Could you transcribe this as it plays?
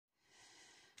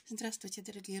Здравствуйте,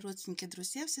 дорогие родственники,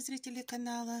 друзья, все зрители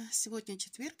канала. Сегодня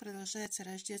четверг, продолжается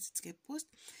рождественский пост.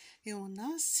 И у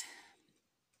нас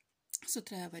с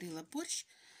утра я варила борщ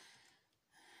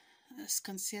с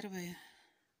консервой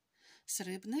с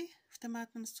рыбной в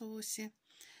томатном соусе.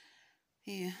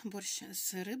 И борщ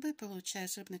с рыбой,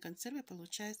 с рыбной консервой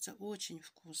получается очень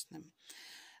вкусным.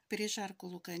 Пережарку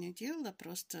лука не делала,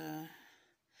 просто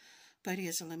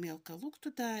порезала мелко лук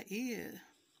туда и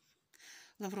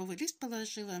лавровый лист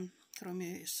положила,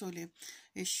 кроме соли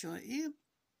еще, и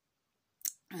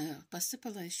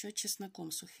посыпала еще чесноком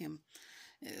сухим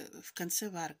в конце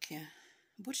варки.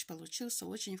 Борщ получился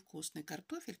очень вкусный.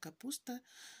 Картофель, капуста,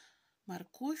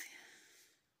 морковь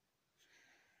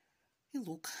и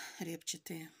лук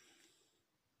репчатый.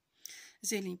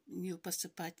 Зеленью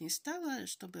посыпать не стала,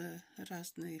 чтобы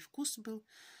разный вкус был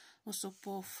у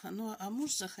супов. Ну, а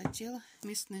муж захотел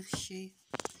мясных щей,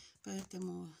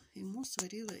 поэтому ему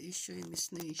сварила еще и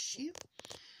мясные щи.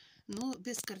 Но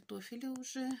без картофеля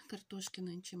уже. Картошки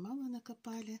нынче мало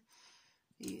накопали.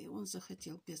 И он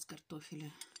захотел без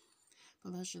картофеля.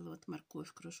 Положила вот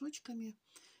морковь кружочками,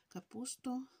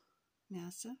 капусту,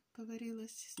 мясо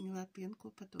поварилось, сняла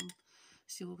пенку, потом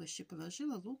все овощи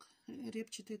положила, лук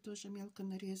репчатый тоже мелко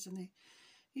нарезанный.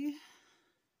 И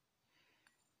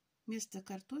вместо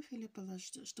картофеля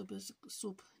положила, чтобы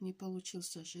суп не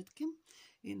получился жидким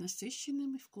и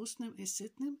насыщенным, и вкусным, и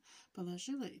сытным,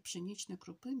 положила и пшеничной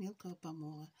крупы мелкого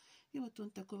помола. И вот он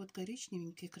такой вот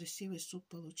коричневенький, красивый суп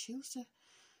получился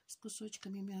с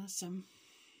кусочками мяса.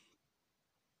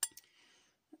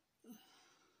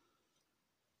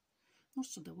 Ну,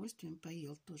 с удовольствием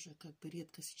поел тоже. Как бы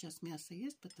редко сейчас мясо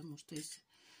есть, потому что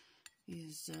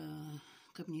из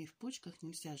камней в почках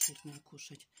нельзя жирное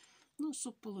кушать. Но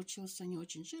суп получился не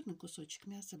очень жирный, кусочек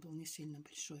мяса был не сильно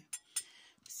большой.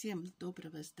 Всем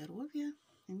доброго здоровья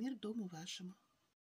и мир дому вашему.